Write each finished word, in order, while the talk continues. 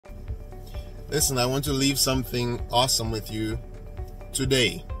Listen, I want to leave something awesome with you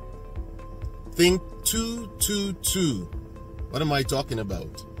today. Think 2:2:2. What am I talking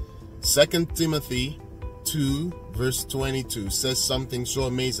about? 2 Timothy 2 verse 22 says something so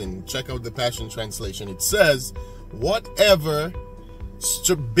amazing. Check out the Passion Translation. It says, whatever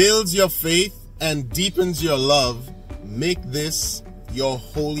builds your faith and deepens your love, make this your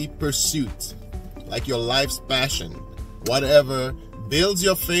holy pursuit, like your life's passion. Whatever builds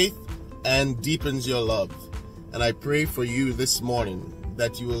your faith and deepens your love. And I pray for you this morning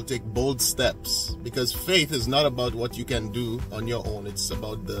that you will take bold steps, because faith is not about what you can do on your own. It's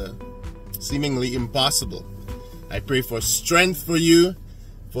about the seemingly impossible. I pray for strength for you,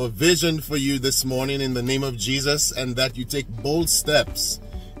 for vision for you this morning in the name of Jesus, and that you take bold steps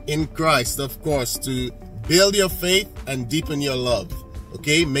in Christ, of course, to build your faith and deepen your love.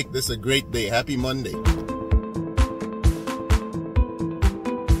 Okay, make this a great day. Happy Monday.